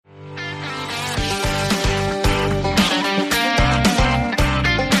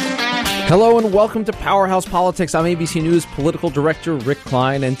Hello and welcome to Powerhouse Politics. I'm ABC News political director Rick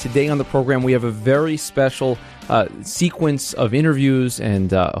Klein, and today on the program we have a very special sequence of interviews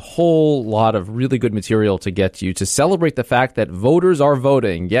and a whole lot of really good material to get to you to celebrate the fact that voters are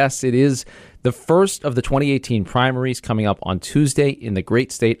voting. Yes, it is the first of the 2018 primaries coming up on Tuesday in the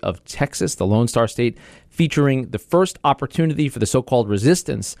great state of Texas, the Lone Star State, featuring the first opportunity for the so-called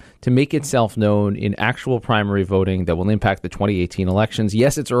resistance to make itself known in actual primary voting that will impact the 2018 elections.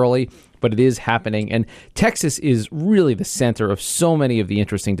 Yes, it's early, but it is happening. And Texas is really the center of so many of the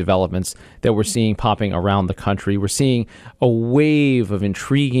interesting developments that we're seeing popping around the country. We're seeing a wave of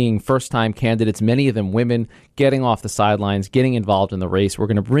intriguing first-time candidates, many of them women, getting off the sidelines, getting involved in the race. We're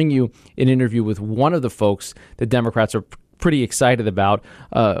going to bring you an interview with one of the folks that Democrats are pretty excited about,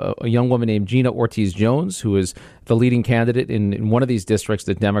 a young woman named Gina Ortiz-Jones, who is the leading candidate in one of these districts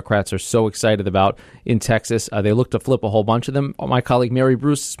that Democrats are so excited about in Texas. They look to flip a whole bunch of them. My colleague Mary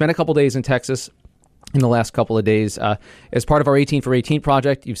Bruce spent a couple days in Texas in the last couple of days as part of our 18 for 18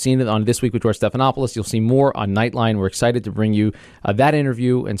 project. You've seen it on This Week with George Stephanopoulos. You'll see more on Nightline. We're excited to bring you that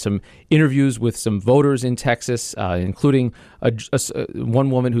interview and some interviews with some voters in Texas, including one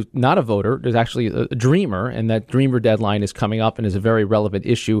woman who's not a voter, is actually a dreamer, and that dreamer deadline is coming up and is a very relevant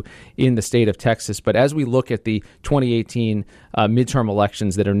issue in the state of Texas. But as we look at the 2018 midterm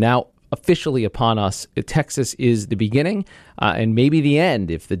elections that are now officially upon us, Texas is the beginning and maybe the end.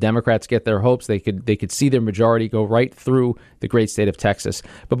 If the Democrats get their hopes, they could see their majority go right through the great state of Texas.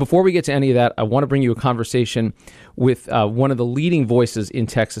 But before we get to any of that, I want to bring you a conversation with one of the leading voices in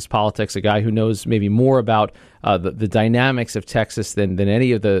Texas politics, a guy who knows maybe more about the dynamics of Texas than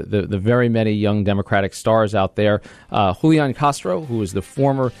any of the very many young Democratic stars out there. Julian Castro, who is the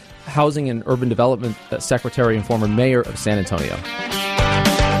former Housing and Urban Development Secretary and former mayor of San Antonio.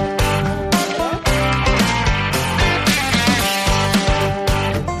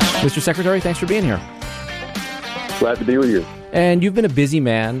 Mr. Secretary, thanks for being here. Glad to be with you. And you've been a busy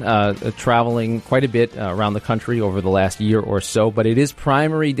man, traveling quite a bit around the country over the last year or so, but it is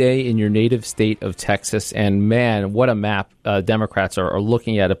primary day in your native state of Texas, and man, what a map Democrats are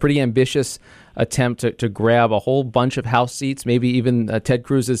looking at. A pretty ambitious attempt to grab a whole bunch of House seats, maybe even Ted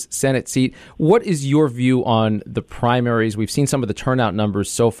Cruz's Senate seat. What is your view on the primaries? We've seen some of the turnout numbers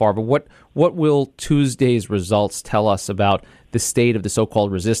so far, but what will Tuesday's results tell us about the state of the so-called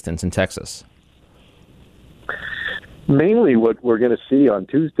resistance in Texas? Mainly what we're going to see on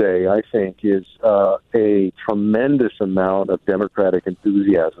Tuesday, I think, is a tremendous amount of Democratic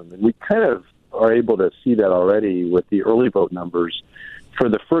enthusiasm. And we kind of are able to see that already with the early vote numbers. For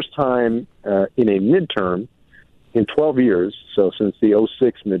the first time in a midterm in 12 years, so since the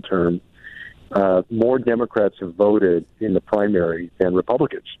 2006 midterm, more Democrats have voted in the primary than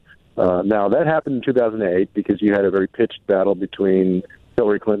Republicans. Now, that happened in 2008 because you had a very pitched battle between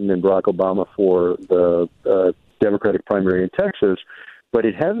Hillary Clinton and Barack Obama for the Democratic primary in Texas, but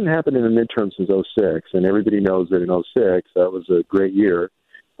it hasn't happened in the midterm since 2006, and everybody knows that in 2006, that was a great year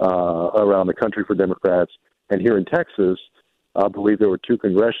around the country for Democrats. And here in Texas, I believe there were 2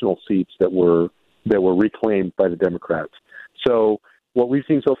 congressional seats that were reclaimed by the Democrats. So what we've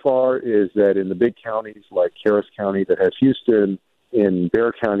seen so far is that in the big counties like Harris County that has Houston, in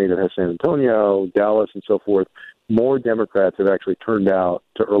Bexar County that has San Antonio, Dallas, and so forth, more Democrats have actually turned out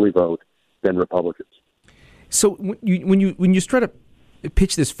to early vote than Republicans. So when you try to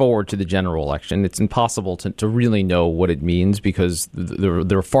pitch this forward to the general election, it's impossible to really know what it means because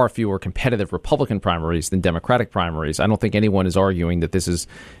there are far fewer competitive Republican primaries than Democratic primaries. I don't think anyone is arguing that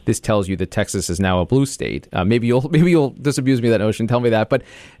this tells you that Texas is now a blue state. Maybe you'll disabuse me of that notion. Tell me that. But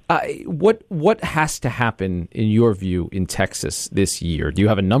what has to happen in your view in Texas this year? Do you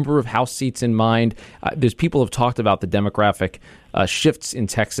have a number of House seats in mind? There's people have talked about the demographic shifts in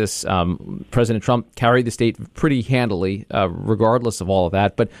Texas. President Trump carried the state pretty handily, regardless of all of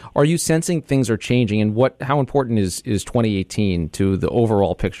that. But are you sensing things are changing, and how important is 2018 to the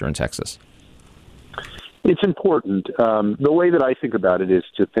overall picture in Texas? It's important. The way that I think about it is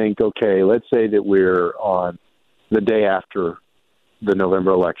to think, okay, let's say that we're on the day after the November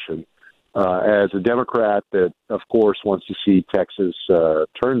election. As a Democrat that, of course, wants to see Texas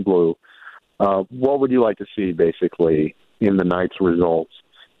turn blue, what would you like to see, basically, in the night's results?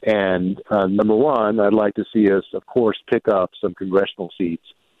 And number one, I'd like to see us, of course, pick up some congressional seats.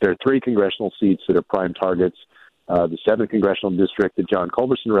 There are 3 congressional seats that are prime targets. The 7th congressional district that John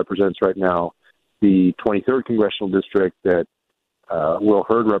Culberson represents right now, the 23rd congressional district that Will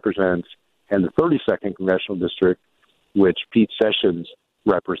Hurd represents, and the 32nd congressional district, which Pete Sessions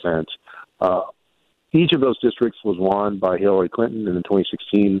represents. Each of those districts was won by Hillary Clinton in the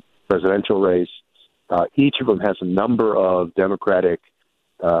 2016 presidential race. Each of them has a number of Democratic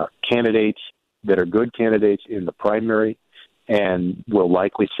candidates that are good candidates in the primary and will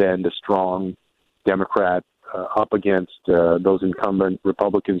likely send a strong Democrat up against those incumbent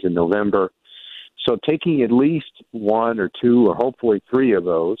Republicans in November. So taking at least one or two or hopefully three of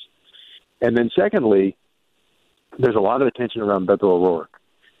those. And then secondly, there's a lot of attention around Beto O'Rourke.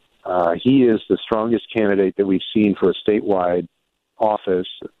 He is the strongest candidate that we've seen for a statewide office.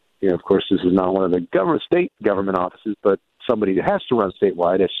 Of course, this is not one of the state government offices, but somebody that has to run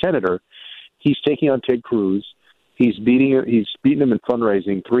statewide as senator. He's taking on Ted Cruz. He's beating him in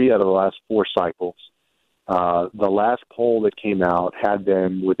fundraising 3 out of the last 4 cycles. The last poll that came out had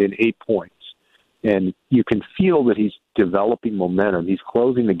them within 8 points. And you can feel that he's developing momentum. He's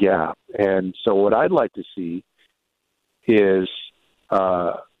closing the gap. And so what I'd like to see is,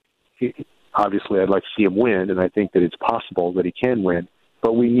 obviously I'd like to see him win, and I think that it's possible that he can win.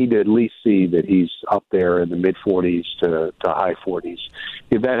 But we need to at least see that he's up there in the mid-40s to high 40s.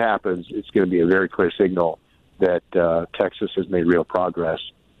 If that happens, it's going to be a very clear signal that Texas has made real progress.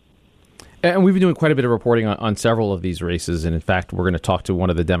 And we've been doing quite a bit of reporting on several of these races. And in fact, we're going to talk to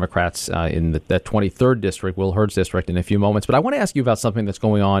one of the Democrats in that 23rd district, Will Hurd's district, in a few moments. But I want to ask you about something that's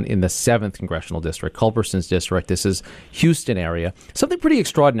going on in the 7th congressional district, Culberson's district. This is Houston area. Something pretty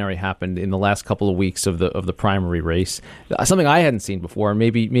extraordinary happened in the last couple of weeks of the primary race. Something I hadn't seen before.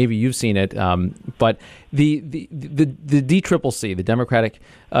 Maybe you've seen it. But the DCCC, the Democratic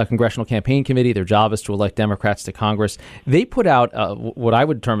Congressional Campaign Committee, their job is to elect Democrats to Congress. They put out what I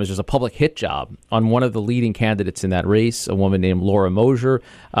would term as just a public hit job on one of the leading candidates in that race, a woman named Laura Mosier.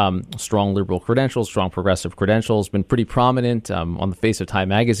 Strong liberal credentials, strong progressive credentials, been pretty prominent on the face of Time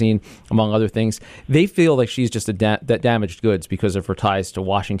magazine, among other things. They feel like she's just that damaged goods because of her ties to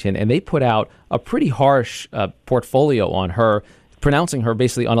Washington, and they put out a pretty harsh portfolio on her, pronouncing her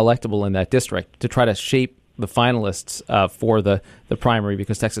basically unelectable in that district to try to shape the finalists for the primary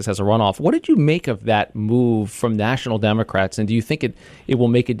because Texas has a runoff. What did you make of that move from national Democrats, and do you think it will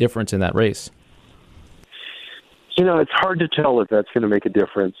make a difference in that race? It's hard to tell if that's going to make a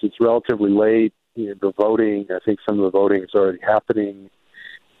difference. It's relatively late. The voting, I think some of the voting is already happening.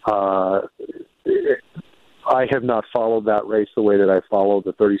 I have not followed that race the way that I followed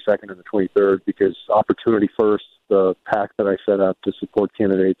the 32nd and the 23rd because Opportunity First, the PAC that I set up to support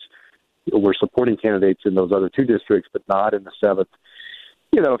candidates, we're supporting candidates in those other 2 districts, but not in the 7th.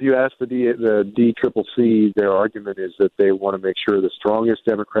 If you ask the DCCC, their argument is that they want to make sure the strongest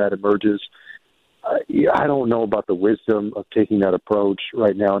Democrat emerges. I don't know about the wisdom of taking that approach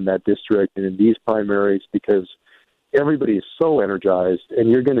right now in that district and in these primaries because everybody is so energized,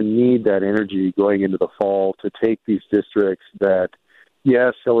 and you're going to need that energy going into the fall to take these districts that,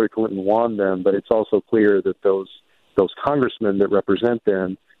 yes, Hillary Clinton won them, but it's also clear that those congressmen that represent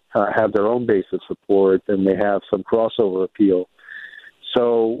them have their own base of support, and they have some crossover appeal.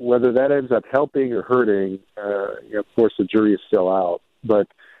 So whether that ends up helping or hurting, of course, the jury is still out. But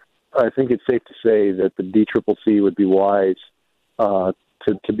I think it's safe to say that the DCCC would be wise to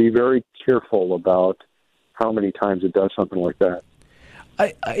be very careful about how many times it does something like that.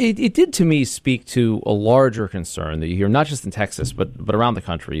 It did, to me, speak to a larger concern that you hear not just in Texas, but around the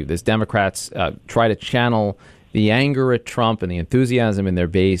country. As Democrats try to channel the anger at Trump and the enthusiasm in their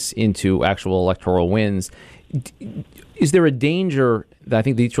base into actual electoral wins. Is there a danger, I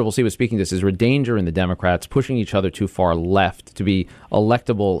think the DCCC was speaking to this, is there a danger in the Democrats pushing each other too far left to be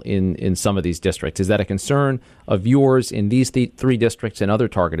electable in some of these districts? Is that a concern of yours in these 3 districts and other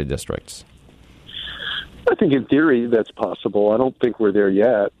targeted districts? I think in theory that's possible. I don't think we're there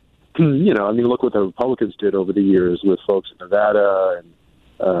yet. Look what the Republicans did over the years with folks in Nevada and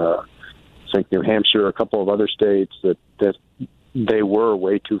I think New Hampshire, a couple of other states that they were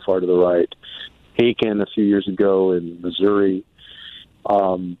way too far to the right. Aiken a few years ago in Missouri.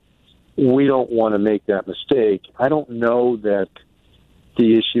 We don't want to make that mistake. I don't know that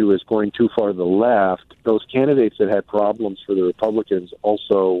the issue is going too far to the left. Those candidates that had problems for the Republicans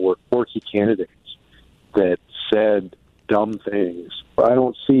also were quirky candidates that said dumb things. I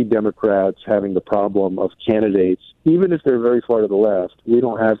don't see Democrats having the problem of candidates, even if they're very far to the left. We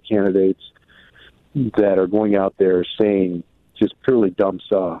don't have candidates that are going out there saying just purely dumb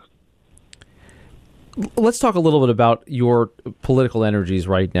stuff. Let's talk a little bit about your political energies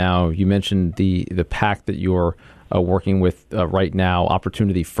right now. You mentioned the PAC that you're working with right now,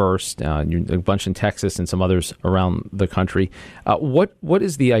 Opportunity First, a bunch in Texas and some others around the country. What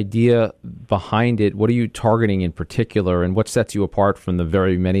is the idea behind it? What are you targeting in particular, and what sets you apart from the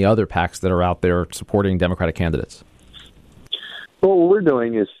very many other PACs that are out there supporting Democratic candidates? Well, what we're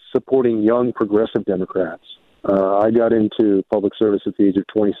doing is supporting young progressive Democrats. I got into public service at the age of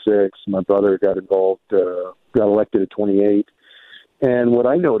 26. My brother got involved, got elected at 28. And what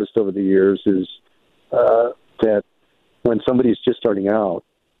I noticed over the years is that when somebody's just starting out,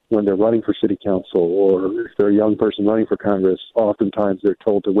 when they're running for city council, or if they're a young person running for Congress, oftentimes they're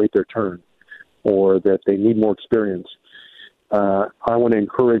told to wait their turn or that they need more experience. I want to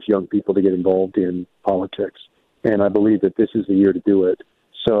encourage young people to get involved in politics, and I believe that this is the year to do it.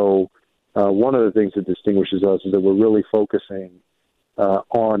 So one of the things that distinguishes us is that we're really focusing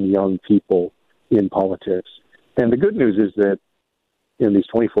on young people in politics. And the good news is that in these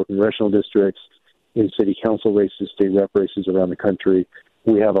 24 congressional districts, in city council races, state rep races around the country,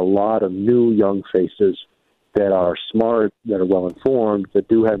 we have a lot of new young faces that are smart, that are well-informed, that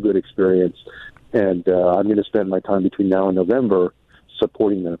do have good experience. And I'm going to spend my time between now and November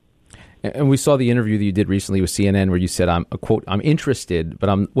supporting them. And we saw the interview that you did recently with CNN where you said, I'm interested,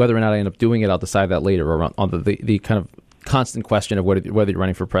 but whether or not I end up doing it, I'll decide that later, or on the kind of constant question of whether you're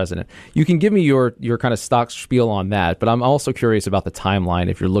running for president. You can give me your kind of stock spiel on that, but I'm also curious about the timeline.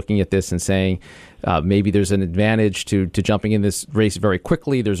 If you're looking at this and saying maybe there's an advantage to jumping in this race very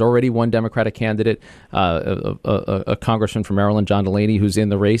quickly. There's already one Democratic candidate, a congressman from Maryland, John Delaney, who's in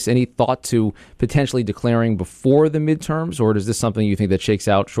the race. Any thought to potentially declaring before the midterms, or is this something you think that shakes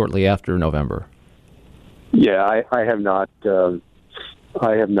out shortly after November? Yeah, I have not.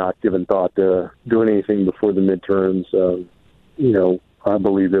 I have not given thought to doing anything before the midterms. I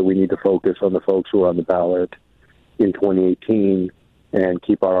believe that we need to focus on the folks who are on the ballot in 2018 and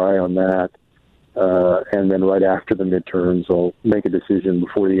keep our eye on that. And then right after the midterms, I'll make a decision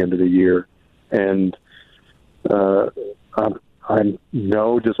before the end of the year. And I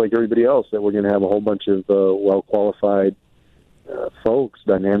know, just like everybody else, that we're going to have a whole bunch of well-qualified folks,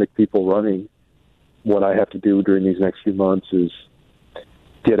 dynamic people running. What I have to do during these next few months is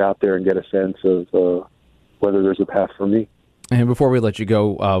get out there and get a sense of whether there's a path for me. And before we let you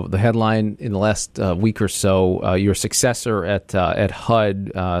go, the headline in the last week or so, your successor at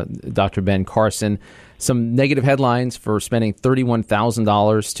HUD, Dr. Ben Carson, some negative headlines for spending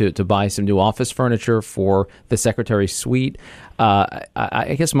 $31,000 to buy some new office furniture for the secretary's suite.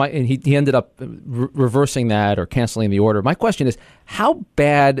 I guess he ended up reversing that or canceling the order. My question is, how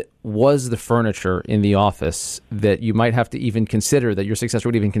bad was the furniture in the office that you might have to even consider, that your successor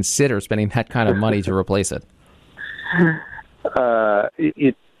would even consider spending that kind of money to replace it?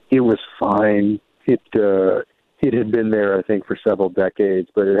 It was fine. It had been there, I think, for several decades,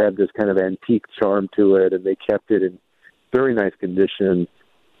 but it had this kind of antique charm to it, and they kept it in very nice condition.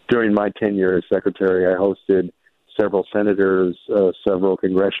 During my tenure as secretary, I hosted several senators, several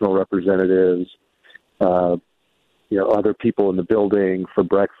congressional representatives, other people in the building for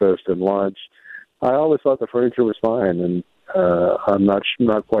breakfast and lunch. I always thought the furniture was fine, and I'm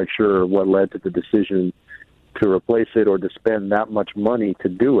not quite sure what led to the decision to replace it or to spend that much money to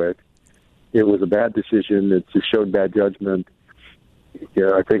do it. It was a bad decision. It just showed bad judgment.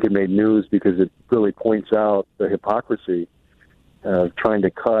 I think it made news because it really points out the hypocrisy of trying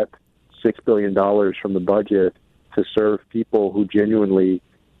to cut $6 billion from the budget to serve people who genuinely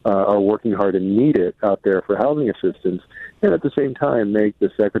are working hard and need it out there for housing assistance, and at the same time make the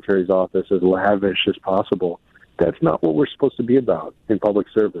secretary's office as lavish as possible. That's not what we're supposed to be about in public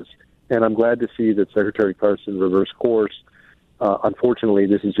service. And I'm glad to see that Secretary Carson reversed course. Unfortunately,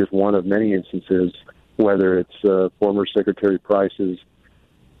 this is just one of many instances, whether it's former Secretary Price's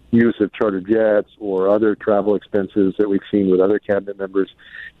use of charter jets or other travel expenses that we've seen with other cabinet members.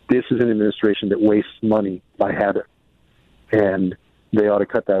 This is an administration that wastes money by habit, and they ought to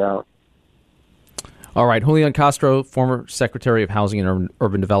cut that out. All right. Julian Castro, former Secretary of Housing and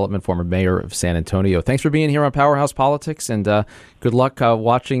Urban Development, former mayor of San Antonio. Thanks for being here on Powerhouse Politics, and good luck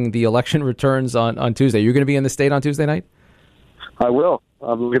watching the election returns on Tuesday. You're going to be in the state on Tuesday night? I will.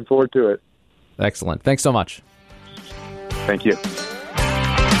 I'm looking forward to it. Excellent. Thanks so much. Thank you.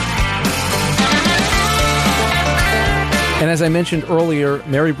 And as I mentioned earlier,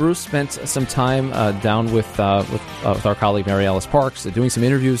 Mary Bruce spent some time down with our colleague Mary Alice Parks, doing some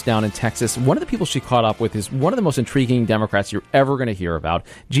interviews down in Texas. One of the people she caught up with is one of the most intriguing Democrats you're ever going to hear about,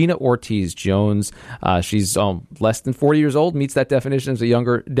 Gina Ortiz Jones. She's less than 40 years old, meets that definition as a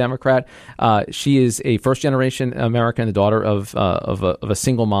younger Democrat. She is a first-generation American, the daughter of a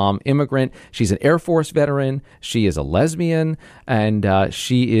single mom immigrant. She's an Air Force veteran. She is a lesbian, and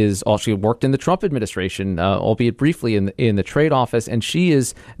she worked in the Trump administration, albeit briefly in the trade office, and she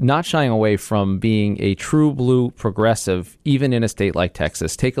is not shying away from being a true blue progressive, even in a state like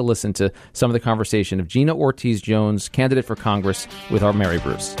Texas. Take a listen to some of the conversation of Gina Ortiz Jones, candidate for Congress, with our Mary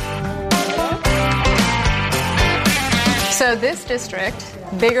Bruce. So this district,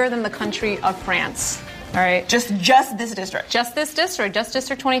 bigger than the country of France. All right. Just this district? Just this district, just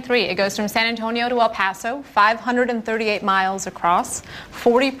District 23. It goes from San Antonio to El Paso, 538 miles across.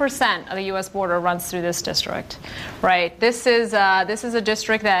 40% of the U.S. border runs through this district, right? This is a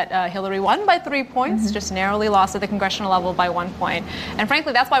district that Hillary won by 3 points, just narrowly lost at the congressional level by 1 point. And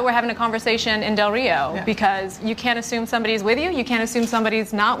frankly, that's why we're having a conversation in Del Rio, because you can't assume somebody's with you. You can't assume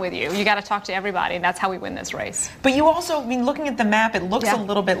somebody's not with you. You got to talk to everybody, and that's how we win this race. But you also, I mean, looking at the map, it looks a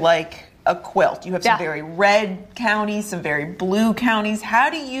little bit like a quilt. You have some very red counties, some very blue counties. How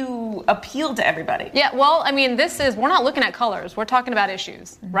do you appeal to everybody? Yeah, well, I mean, we're not looking at colors. We're talking about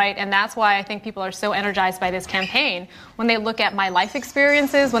issues, right? And that's why I think people are so energized by this campaign. When they look at my life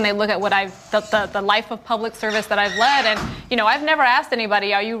experiences, when they look at what the life of public service that I've led, and, you know, I've never asked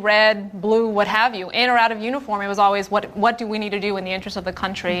anybody, are you red, blue, what have you, in or out of uniform. It was always, what do we need to do in the interest of the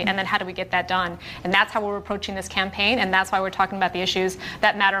country, and then how do we get that done? And that's how we're approaching this campaign, and that's why we're talking about the issues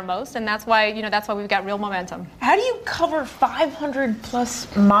that matter most, and that's why we've got real momentum. How do you cover 500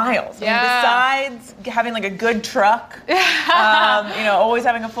 plus miles? I mean, besides having like a good truck, always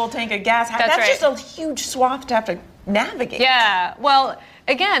having a full tank of gas, that's right. Just a huge swath to have to navigate. Yeah, well,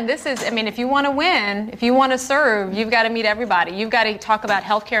 again, if you want to win, if you want to serve, you've got to meet everybody. You've got to talk about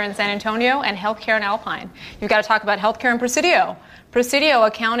healthcare in San Antonio and healthcare in Alpine. You've got to talk about healthcare in Presidio. Presidio,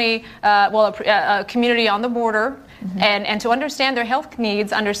 a county, a community on the border, and to understand their health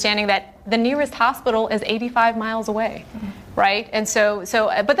needs, understanding that the nearest hospital is 85 miles away. Right? And so,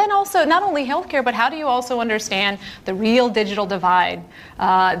 but then also not only healthcare, but how do you also understand the real digital divide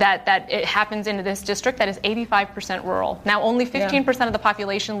that it happens in this district that is 85% rural? Now, only 15% of the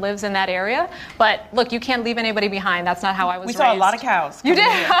population lives in that area, but look, you can't leave anybody behind. That's not how I was raised. We saw a lot of cows. You did?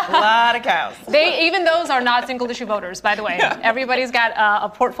 A lot of cows. Even those are not single-issue voters, by the way. Yeah. Everybody's got a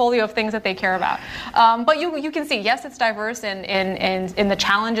portfolio of things that they care about. But you can see, yes, it's diverse in the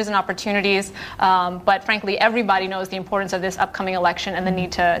challenges and opportunities, but frankly, everybody knows the importance of this upcoming election and the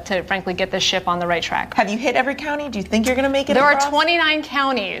need to frankly get this ship on the right track. Have you hit every county? Do you think you're going to make it There across? are 29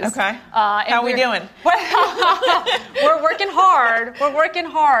 counties. Okay. How are we doing? We're working hard.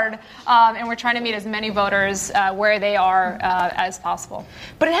 And we're trying to meet as many voters where they are as possible.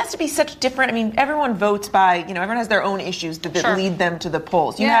 But it has to be such different. I mean, everyone votes by, everyone has their own issues that lead them to the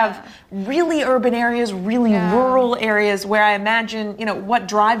polls. You have really urban areas, really rural areas where I imagine, what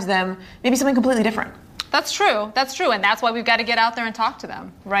drives them maybe something completely different. That's true, and that's why we've got to get out there and talk to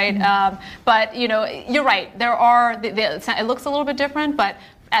them, right? But you're right. There are. It looks a little bit different, but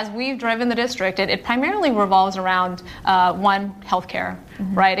as we've driven the district, it primarily revolves around one, healthcare,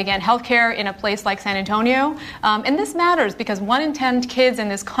 right? Again, healthcare in a place like San Antonio, and this matters because 1 in 10 kids in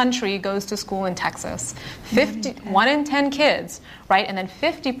this country goes to school in Texas. 1 in 10 kids, right? And then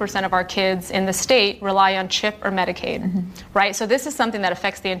 50% of our kids in the state rely on CHIP or Medicaid, right? So this is something that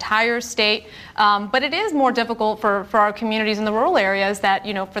affects the entire state, but it is more difficult for our communities in the rural areas that,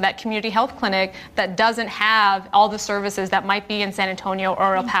 for that community health clinic that doesn't have all the services that might be in San Antonio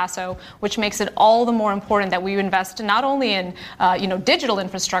or El Paso, which makes it all the more important that we invest not only in, digital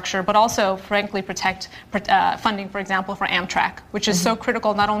infrastructure, but also, frankly, protect funding, for example, for Amtrak, which is so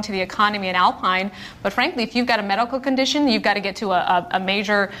critical not only to the economy in Alpine, but frankly, if you've got a medical condition, you've got to get to a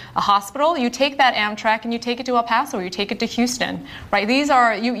major hospital, you take that Amtrak and you take it to El Paso, or you take it to Houston, right? These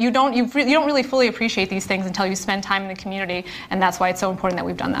are, you don't really fully appreciate these things until you spend time in the community, and that's why it's so important that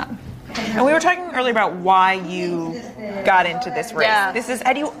we've done that. And we were talking earlier about why you got into this race.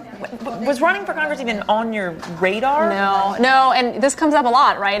 Yeah. Was running for Congress even on your radar? No, and this comes up a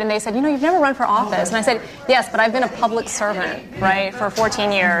lot, right? And they said, you've never run for office. And I said, yes, but I've been a public servant, right, for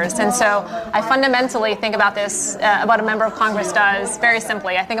 14 years. And so I fundamentally think about this, what a member of Congress does, very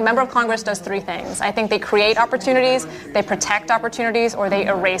simply. I think a member of Congress does 3 things. I think they create opportunities, they protect opportunities, or they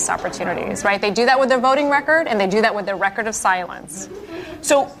erase opportunities, right? They do that with their voting record, and they do that with their record of silence.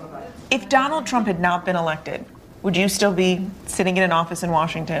 So if Donald Trump had not been elected, would you still be sitting in an office in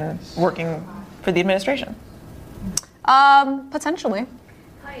Washington working for the administration? Potentially.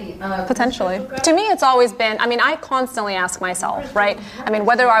 Potentially. To me, it's always been, I constantly ask myself, right?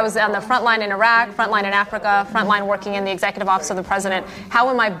 Whether I was on the front line in Iraq, front line in Africa, front line working in the executive office of the president, how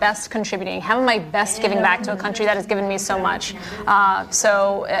am I best contributing? How am I best giving back to a country that has given me so much?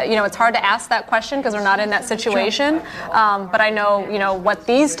 It's hard to ask that question because we're not in that situation. But I know, what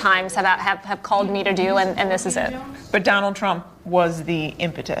these times have called me to do, and this is it. But Donald Trump was the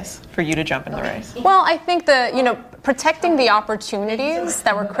impetus for you to jump into the race. Well, I think protecting the opportunities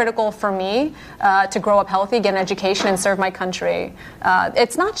that were critical for me to grow up healthy, get an education, and serve my country.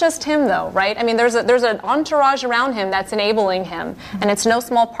 It's not just him, though, right? I mean, there's an entourage around him that's enabling him, and it's no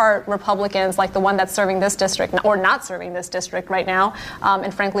small part Republicans like the one that's serving this district or not serving this district right now,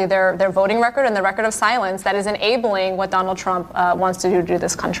 and frankly, their voting record and the record of silence that is enabling what Donald Trump wants to do to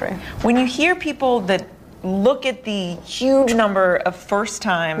this country. When you hear people that look at the huge number of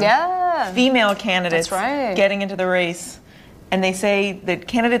first-time female candidates getting into the race, and they say that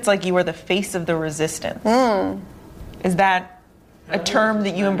candidates like you are the face of the resistance. Is that a term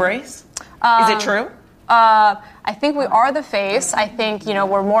that you embrace? Is it true? I think we are the face. I think,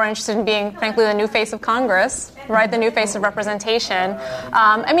 we're more interested in being, frankly, the new face of Congress, right? The new face of representation.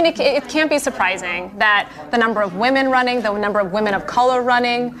 I mean, it can't be surprising that the number of women running, the number of women of color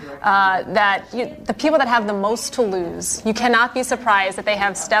running, the people that have the most to lose, you cannot be surprised that they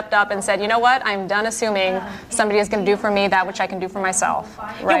have stepped up and said, you know what, I'm done assuming somebody is going to do for me that which I can do for myself.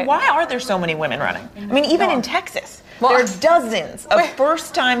 Right? Yeah, why are there so many women running? I mean, even in Texas, there are dozens of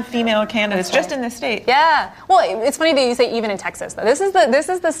first-time female candidates just in this state. Yeah. Well, it's funny that you say even in Texas, though. This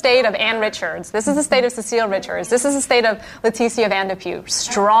is the state of Ann Richards. This is the state of Cecile Richards. This is the state of Leticia Van de Putte.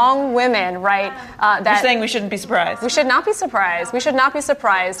 Strong women, right? You're saying we shouldn't be surprised. We should not be surprised. We should not be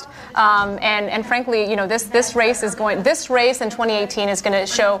surprised. And frankly, this race in 2018 is going to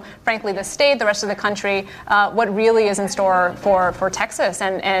show, frankly, the state, the rest of the country, what really is in store for Texas.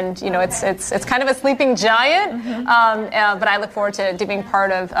 And it's kind of a sleeping giant. But I look forward to being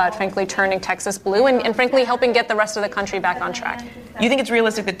part of, frankly, turning Texas blue and frankly, helping get the rest of the country back on track. You think it's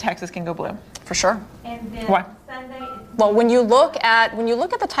realistic that Texas can go blue? For sure. Why? Well, when you look at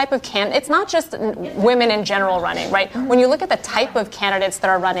the type of it's not just women in general running, right? When you look at the type of candidates that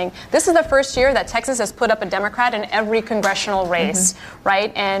are running, this is the first year that Texas has put up a Democrat in every congressional race,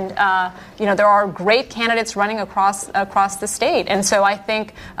 right? And there are great candidates running across the state, and so I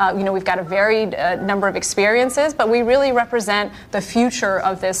think we've got a varied number of experiences, but we really represent the future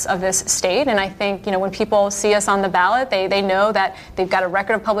of this state. And I think when people see us on the ballot, they know that they've got a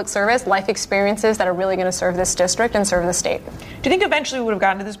record of public service, life experiences that are really going to serve this district and serve the state. Do you think eventually we would have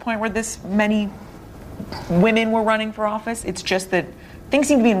gotten to this point where this many women were running for office? It's just that things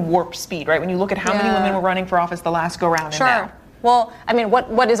seem to be in warp speed, right? When you look at how many women were running for office the last go-round and now. Well, I mean,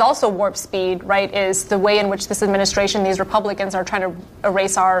 what is also warp speed, right, is the way in which this administration, these Republicans, are trying to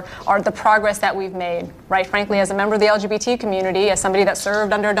erase the progress that we've made, right? Frankly, as a member of the LGBT community, as somebody that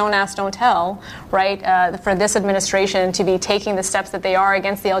served under Don't Ask, Don't Tell, right, for this administration to be taking the steps that they are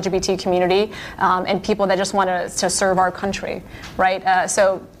against the LGBT community and people that just want to serve our country, right?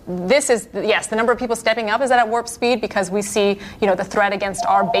 So this is, yes, the number of people stepping up is at warp speed because we see, the threat against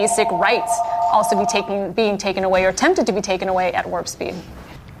our basic rights also being taken away or attempted to be taken away at warp speed.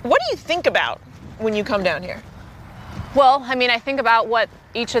 What do you think about when you come down here? Well, I mean, I think about what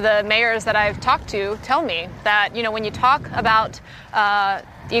each of the mayors that I've talked to tell me, that, when you talk about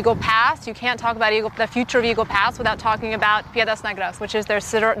Eagle Pass, you can't talk about the future of Eagle Pass without talking about Piedras Negras, which is their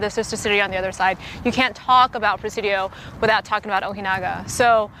sister city on the other side. You can't talk about Presidio without talking about Ojinaga.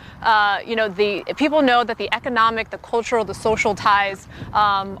 So, the people know that the economic, the cultural, the social ties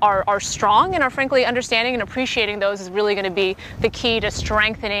are strong and are frankly understanding and appreciating those is really going to be the key to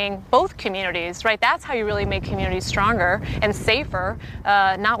strengthening both communities, right? That's how you really make communities stronger and safer,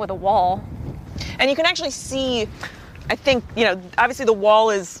 not with a wall. And you can actually see, I think, obviously the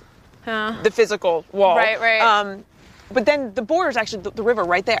wall is the physical wall. Right. But then the border is actually the river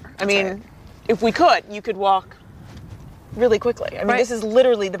right there. I mean, if we could, you could walk really quickly. I mean, this is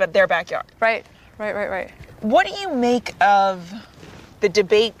literally their backyard. Right. What do you make of the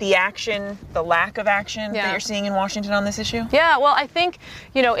debate, the action, the lack of action that you're seeing in Washington on this issue? Yeah, well, I think,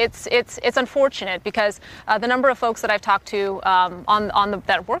 it's unfortunate because the number of folks that I've talked to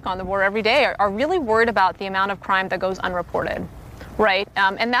that work on the border every day are really worried about the amount of crime that goes unreported. Right.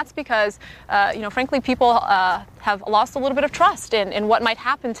 And that's because, frankly, people have lost a little bit of trust in what might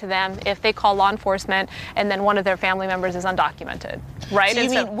happen to them if they call law enforcement and then one of their family members is undocumented. Right. So you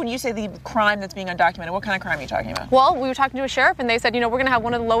mean when you say the crime that's being undocumented, what kind of crime are you talking about? Well, we were talking to a sheriff and they said, we're going to have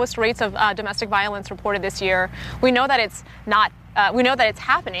one of the lowest rates of domestic violence reported this year. We know that it's not. We know that it's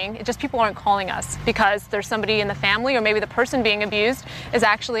happening. It's just people aren't calling us because there's somebody in the family or maybe the person being abused is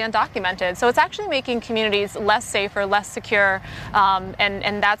actually undocumented. So it's actually making communities less safer, less secure,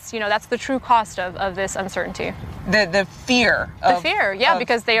 and that's the true cost of this uncertainty. The fear.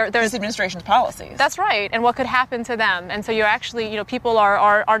 Because there's this administration's policies. That's right, and what could happen to them. And so you're actually, people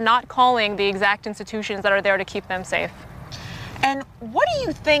are not calling the exact institutions that are there to keep them safe. And what do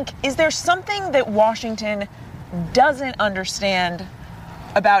you think? Is there something that Washington doesn't understand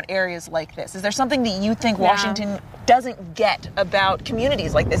about areas like this? Is there something that you think Washington doesn't get about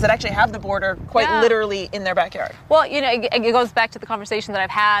communities like this that actually have the border quite literally in their backyard? Well, it goes back to the conversation that I've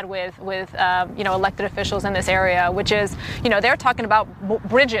had with elected officials in this area, which is, they're talking about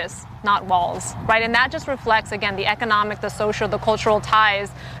bridges, not walls, right? And that just reflects, again, the economic, the social, the cultural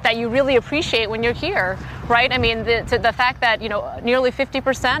ties that you really appreciate when you're here, right? I mean, the fact that, nearly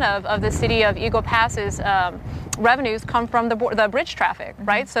 50% of the city of Eagle Pass's revenues come from the bridge traffic,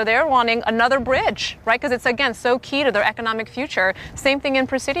 right? So they're wanting another bridge, right? Because it's, again, so key to their economic future. Same thing in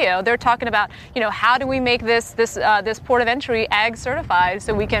Presidio. They're talking about, how do we make this port of entry ag certified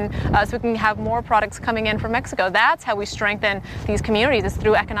so we can have more products coming in from Mexico. That's how we strengthen these communities, is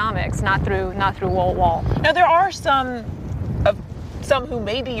through economics, not through wall. Now, there are some who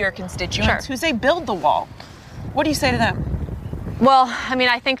may be your constituents who say build the wall. What do you say to them? Well, I mean,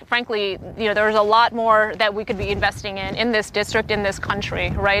 I think, frankly, there's a lot more that we could be investing in this district, in this country,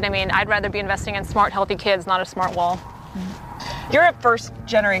 right? I mean, I'd rather be investing in smart, healthy kids, not a smart wall. You're a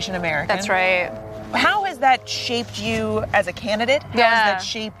first-generation American. That's right. How has that shaped you as a candidate? How has that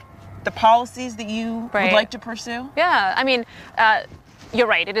shaped the policies that you would like to pursue? Yeah, I mean, you're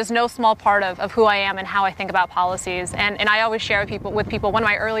right. It is no small part of who I am and how I think about policies. And I always share with people, one of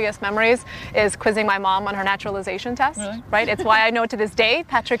my earliest memories is quizzing my mom on her naturalization test, right? It's why I know to this day,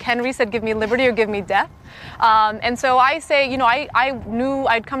 Patrick Henry said, give me liberty or give me death. And so I say, I knew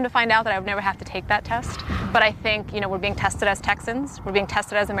I'd come to find out that I would never have to take that test. But I think, we're being tested as Texans. We're being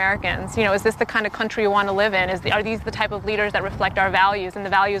tested as Americans. Is this the kind of country you want to live in? Are these the type of leaders that reflect our values and the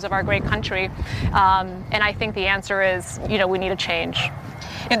values of our great country? And I think the answer is, we need a change.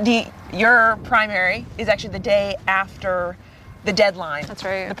 And your primary is actually the day after the deadline. That's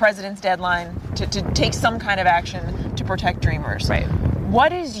right. The president's deadline to take some kind of action to protect Dreamers. Right.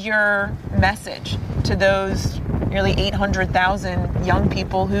 What is your message to those nearly 800,000 young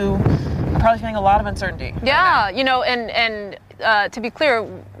people who are probably feeling a lot of uncertainty? Yeah, and to be clear,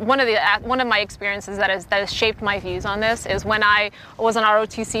 one of my experiences that has shaped my views on this is when I was an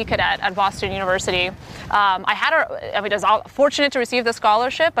ROTC cadet at Boston University. I was fortunate to receive the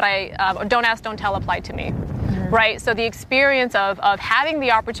scholarship, but don't ask, don't tell applied to me. Right. So the experience of having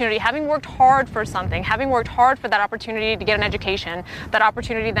the opportunity, having worked hard for something, having worked hard for that opportunity to get an education, that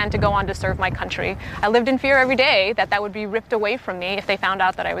opportunity then to go on to serve my country. I lived in fear every day that would be ripped away from me if they found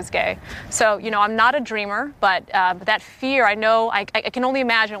out that I was gay. So, I'm not a dreamer, but that fear, I know, I can only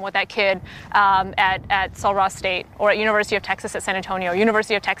imagine what that kid at Sul Ross State or at University of Texas at San Antonio,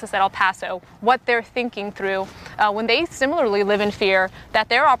 University of Texas at El Paso, what they're thinking through when they similarly live in fear that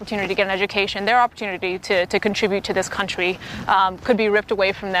their opportunity to get an education, their opportunity to contribute to this country could be ripped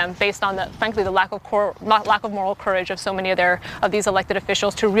away from them based on frankly the lack of moral courage of so many of these elected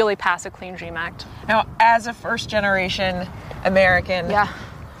officials to really pass a Clean Dream Act. Now, as a first-generation American,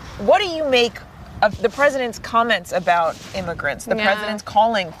 what do you make of the president's comments about immigrants? The president's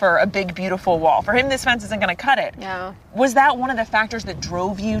calling for a big, beautiful wall. For him, this fence isn't going to cut it. Yeah. Was that one of the factors that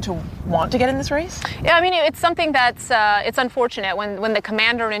drove you to want to get in this race? Yeah, I mean, it's something that's it's unfortunate when the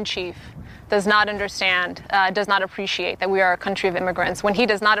commander-in-chief does not understand, does not appreciate that we are a country of immigrants, when he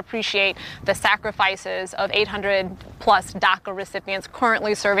does not appreciate the sacrifices of 800 plus DACA recipients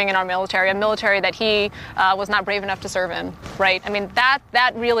currently serving in our military, a military that he was not brave enough to serve in, right? I mean, that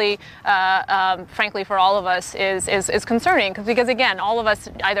really, frankly, for all of us is concerning because again, all of us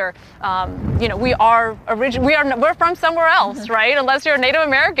either, we're from somewhere else, right? Unless you're a Native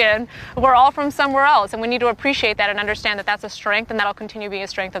American, we're all from somewhere else, and we need to appreciate that and understand that that's a strength, and that'll continue being a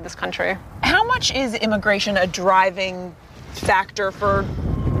strength of this country. How much is immigration a driving factor or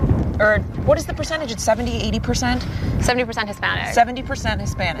what is the percentage? It's 70, 80%? 70% Hispanic. 70%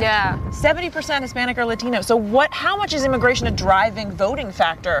 Hispanic. Yeah. 70% Hispanic or Latino. So how much is immigration a driving voting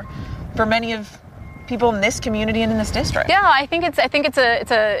factor for many of people in this community and in this district? Yeah, I think it's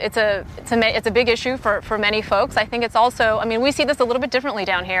a big issue for many folks. I think it's also, I mean, we see this a little bit differently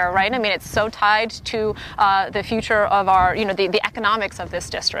down here, right? I mean, it's so tied to the future of our, the economics of this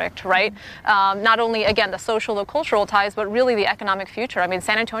district, right? Not only, again, the social, the cultural ties, but really the economic future. I mean,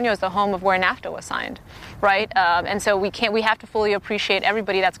 San Antonio is the home of where NAFTA was signed, right? And so we have to fully appreciate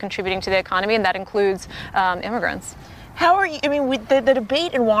everybody that's contributing to the economy, and that includes immigrants. How are you? I mean, the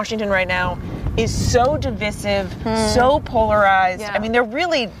debate in Washington right now is so divisive, so polarized. Yeah. I mean,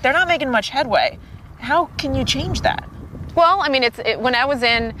 they're not making much headway. How can you change that? Well, I mean, when I was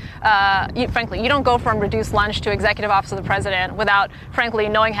in, frankly, you don't go from reduced lunch to executive office of the president without, frankly,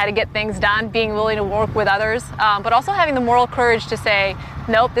 knowing how to get things done, being willing to work with others, but also having the moral courage to say,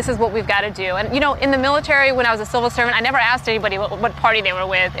 nope, this is what we've got to do. And, in the military, when I was a civil servant, I never asked anybody what party they were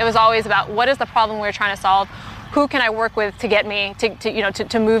with. It was always about what is the problem we're trying to solve. who can I work with to get me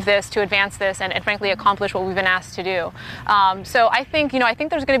to move this, to advance this, and frankly accomplish what we've been asked to do. So I think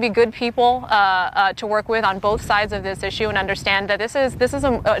there's going to be good people to work with on both sides of this issue, and understand that this is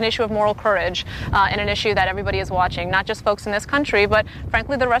an issue of moral courage, and an issue that everybody is watching, not just folks in this country, but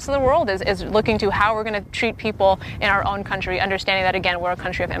frankly the rest of the world is looking to how we're going to treat people in our own country, understanding that, again, we're a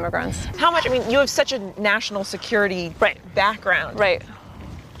country of immigrants. How much, you have such a national security background. Right.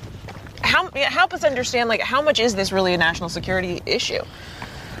 Help us understand, how much is this really a national security issue?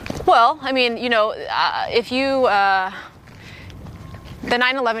 Well, if you, the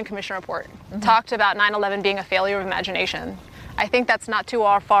 9/11 Commission report talked about 9/11 being a failure of imagination. I think that's not too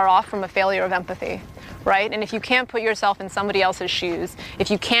far off from a failure of empathy, right? And if you can't put yourself in somebody else's shoes,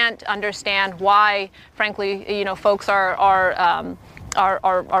 if you can't understand why, frankly, folks are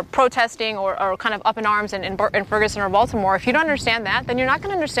protesting or kind of up in arms in Ferguson or Baltimore, if you don't understand that, then you're not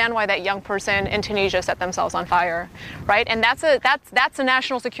going to understand why that young person in Tunisia set themselves on fire, right? And that's a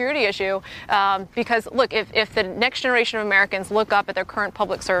national security issue, because look, if the next generation of Americans look up at their current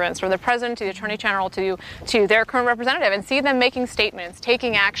public servants, from the president to the attorney general to their current representative, and see them making statements,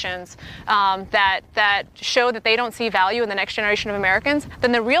 taking actions that show that they don't see value in the next generation of Americans,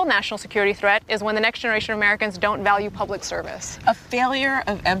 then the real national security threat is when the next generation of Americans don't value public service. A failure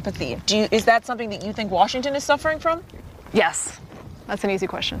of empathy. Is that something that you think Washington is suffering from? Yes. That's an easy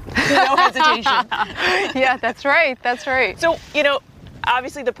question. No hesitation. Yeah, that's right. That's right. So,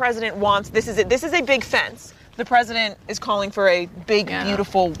 obviously the president wants, this is a big fence. The president is calling for a big,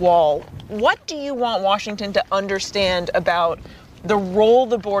 beautiful wall. What do you want Washington to understand about the role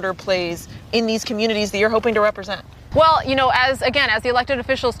the border plays in these communities that you're hoping to represent? Well, as the elected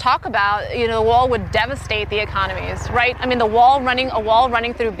officials talk about, the wall would devastate the economies, right? A wall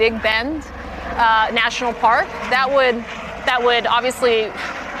running through Big Bend National Park, that would obviously,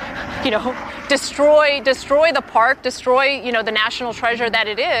 destroy the park, destroy, the national treasure that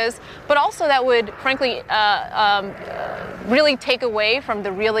it is, but also that would, frankly, really take away from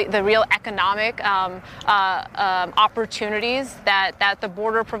the real economic opportunities that the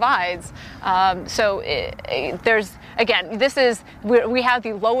border provides. There's, again, we have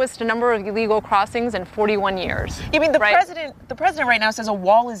the lowest number of illegal crossings in 41 years. You mean the president right now says a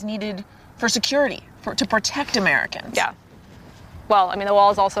wall is needed for security, to protect Americans? Yeah. Well, the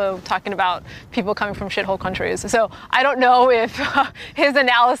wall is also talking about people coming from shithole countries. So I don't know if his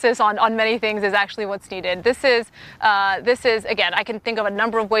analysis on many things is actually what's needed. This is again, I can think of a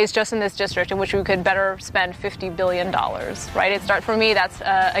number of ways just in this district in which we could better spend $50 billion, right? For me, that's,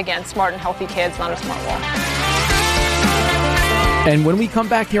 again, smart and healthy kids, not a smart wall. And when we come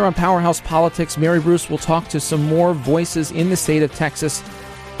back here on Powerhouse Politics, Mary Bruce will talk to some more voices in the state of Texas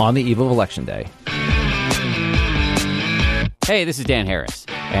on the eve of Election Day. Hey, this is Dan Harris,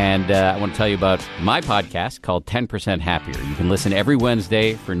 and I want to tell you about my podcast called 10% Happier. You can listen every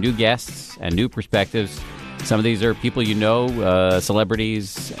Wednesday for new guests and new perspectives. Some of these are people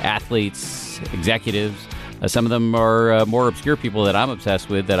celebrities, athletes, executives. Some of them are more obscure people that I'm obsessed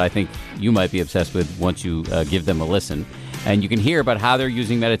with that I think you might be obsessed with once you give them a listen. And you can hear about how they're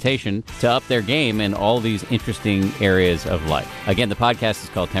using meditation to up their game in all these interesting areas of life. Again, the podcast is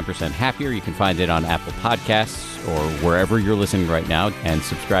called 10% Happier. You can find it on Apple Podcasts or wherever you're listening right now, and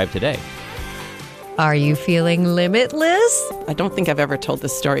subscribe today. Are you feeling limitless? I don't think I've ever told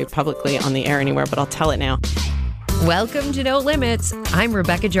this story publicly on the air anywhere, but I'll tell it now. Welcome to No Limits. I'm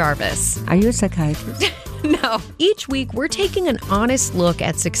Rebecca Jarvis. Are you a psychiatrist? No. Each week, we're taking an honest look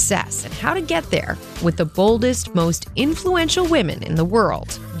at success and how to get there with the boldest, most influential women in the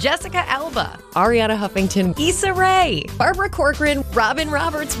world. Jessica Alba, Ariana Huffington, Issa Rae, Barbara Corcoran, Robin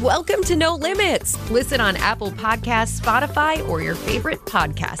Roberts. Welcome to No Limits. Listen on Apple Podcasts, Spotify, or your favorite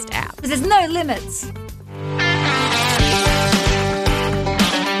podcast app. There's no limits.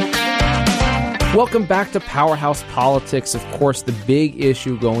 Welcome back to Powerhouse Politics. Of course, the big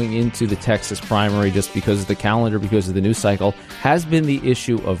issue going into the Texas primary, just because of the calendar, because of the news cycle, has been the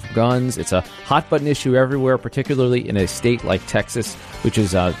issue of guns. It's a hot-button issue everywhere, particularly in a state like Texas, which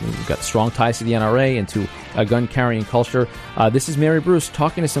is got strong ties to the NRA and to a gun-carrying culture. This is Mary Bruce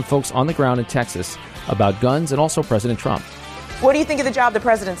talking to some folks on the ground in Texas about guns and also President Trump. What do you think of the job the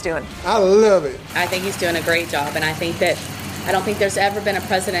president's doing? I love it. I think he's doing a great job, and I don't think there's ever been a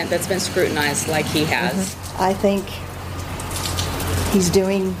president that's been scrutinized like he has. Mm-hmm. I think he's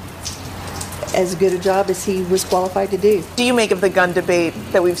doing as good a job as he was qualified to do. Do you make of the gun debate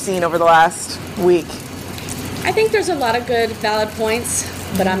that we've seen over the last week? I think there's a lot of good, valid points,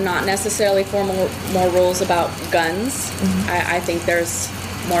 but I'm not necessarily for more rules about guns. Mm-hmm. I think there's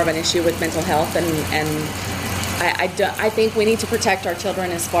more of an issue with mental health, and I think we need to protect our children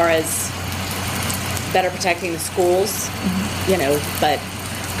as far as better protecting the schools, you know, but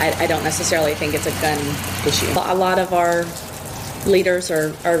I don't necessarily think it's a gun issue. A lot of our leaders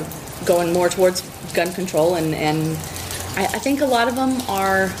are going more towards gun control, and I think a lot of them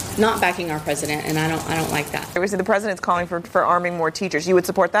are not backing our president, and I don't like that. We see the president's calling for arming more teachers. You would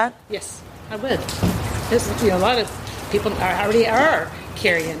support that? Yes, I would. There's, you know, a lot of people already are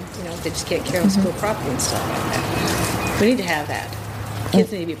carrying, you know, they just can't carry on school property and stuff like that. We need to have that.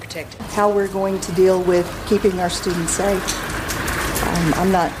 Kids need to be protected. How we're going to deal with keeping our students safe.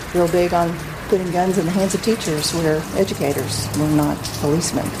 I'm not real big on putting guns in the hands of teachers. We're educators. We're not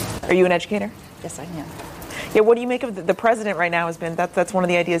policemen. Are you an educator? Yes, I am. Yeah, what do you make of the president right now has been, that's one of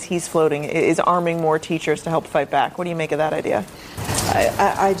the ideas he's floating, is arming more teachers to help fight back. What do you make of that idea?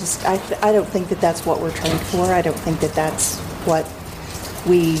 I don't think that that's what we're trained for. I don't think that that's what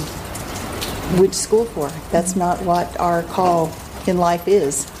we went to school for. That's not what our call in life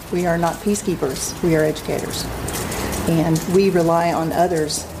is. We are not peacekeepers. We are educators. And we rely on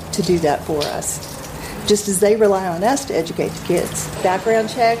others to do that for us, just as they rely on us to educate the kids. Background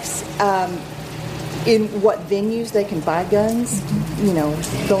checks, in what venues they can buy guns, you know,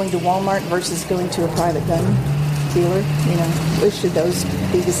 going to Walmart versus going to a private gun dealer, you know, should those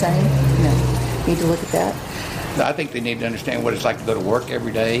be the same? You know, need to look at that. I think they need to understand what it's like to go to work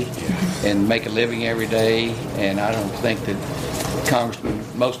every day and make a living every day, and I don't think that congressmen,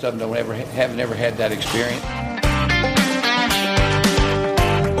 most of them have never had that experience.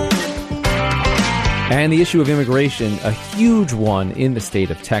 And the issue of immigration, a huge one in the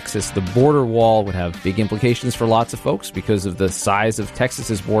state of Texas. The border wall would have big implications for lots of folks because of the size of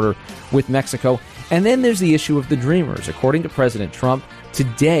Texas's border with Mexico. And then there's the issue of the Dreamers. According to President Trump,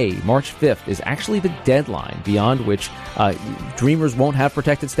 today, March 5th, is actually the deadline beyond which Dreamers won't have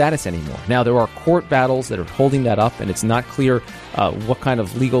protected status anymore. Now, there are court battles that are holding that up, and it's not clear what kind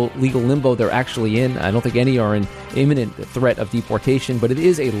of legal limbo they're actually in. I don't think any are in imminent threat of deportation, but it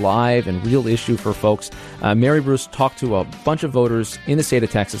is a live and real issue for folks. Mary Bruce talked to a bunch of voters in the state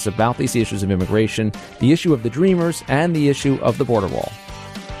of Texas about these issues of immigration, the issue of the Dreamers, and the issue of the border wall.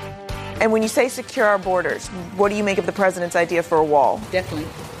 And when you say secure our borders, what do you make of the president's idea for a wall? Definitely.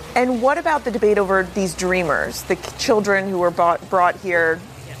 And what about the debate over these Dreamers, the children who were brought here,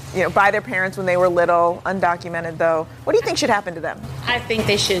 you know, by their parents when they were little, undocumented though? What do you think should happen to them? I think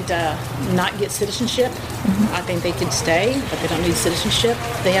they should not get citizenship. I think they can stay, but they don't need citizenship.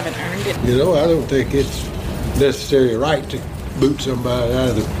 They haven't earned it. You know, I don't think it's necessarily right to boot somebody out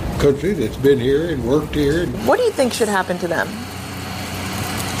of the country that's been here and worked here. What do you think should happen to them?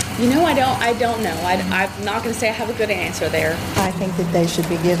 You know, I don't know. I'm not going to say I have a good answer there. I think that they should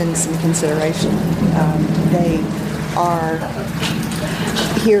be given some consideration. They are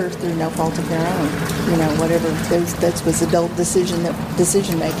here through no fault of their own. You know, whatever that was adult decision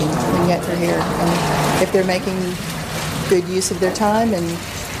making, and yet they're here. And if they're making good use of their time and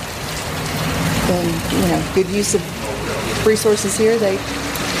you know, good use of resources here, they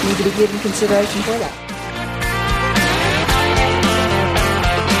need to be given consideration for that.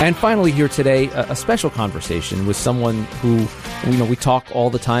 And finally here today, a special conversation with someone who, you know, we talk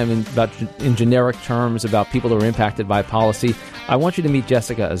all the time in generic terms about people who are impacted by policy. I want you to meet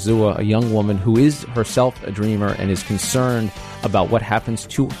Jessica Azua, a young woman who is herself a dreamer and is concerned about what happens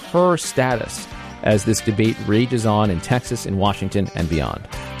to her status as this debate rages on in Texas, in Washington, and beyond.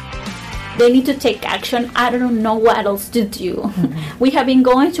 They need to take action. I don't know what else to do. Mm-hmm. We have been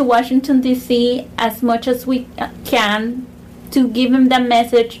going to Washington, D.C. as much as we can to give them that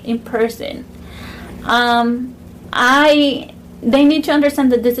message in person. They need to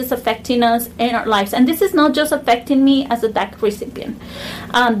understand that this is affecting us in our lives. And this is not just affecting me as a DACA recipient.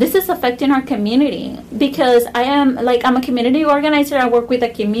 This is affecting our community because I'm a community organizer. I work with the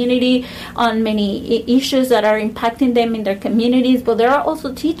community on many issues that are impacting them in their communities, but there are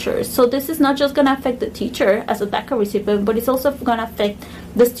also teachers. So this is not just going to affect the teacher as a DACA recipient, but it's also going to affect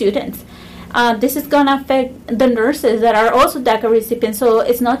the students. This is going to affect the nurses that are also DACA recipients. So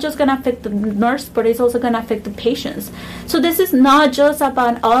it's not just going to affect the nurse, but it's also going to affect the patients. So this is not just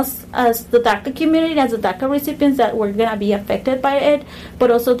about us as the DACA community, as the DACA recipients that we're going to be affected by it, but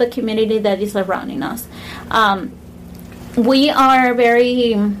also the community that is surrounding us. We are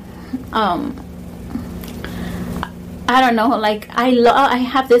very, I don't know, like I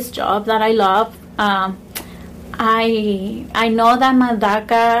have this job that I love. I know that my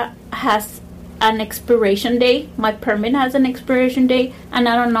DACA has an expiration date. My permit has an expiration date, and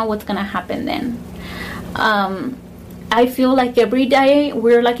I don't know what's gonna happen then. I feel like every day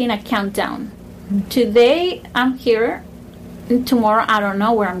we're like in a countdown. Today I'm here, and tomorrow I don't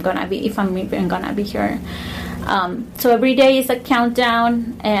know where I'm gonna be, if I'm even gonna be here. So every day is a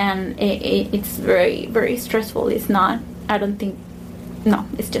countdown, and it's very, very stressful. It's not, I don't think, no,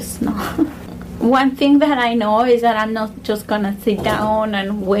 it's just no. One thing that I know is that I'm not just going to sit down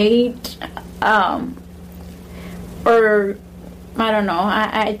and wait, or I don't know.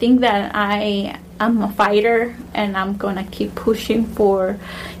 I think that I'm a fighter, and I'm going to keep pushing for,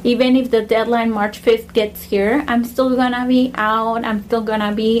 even if the deadline March 5th gets here, I'm still going to be out, I'm still going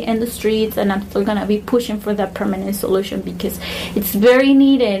to be in the streets, and I'm still going to be pushing for that permanent solution because it's very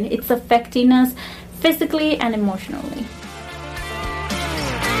needed. It's affecting us physically and emotionally.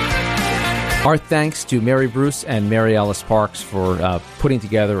 Our thanks to Mary Bruce and Mary Alice Parks for putting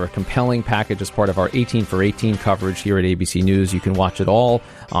together a compelling package as part of our 18 for 18 coverage here at ABC News. You can watch it all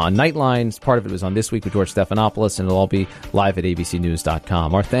on Nightline. Part of it was on This Week with George Stephanopoulos, and it'll all be live at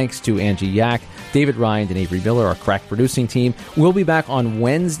abcnews.com. Our thanks to Angie Yak, David Rind, and Avery Miller, our crack producing team. We'll be back on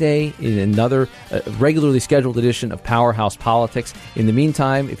Wednesday in another regularly scheduled edition of Powerhouse Politics. In the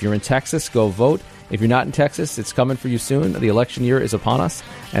meantime, if you're in Texas, go vote. If you're not in Texas, it's coming for you soon. The election year is upon us.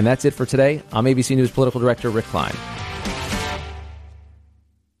 And that's it for today. I'm ABC News Political Director Rick Klein.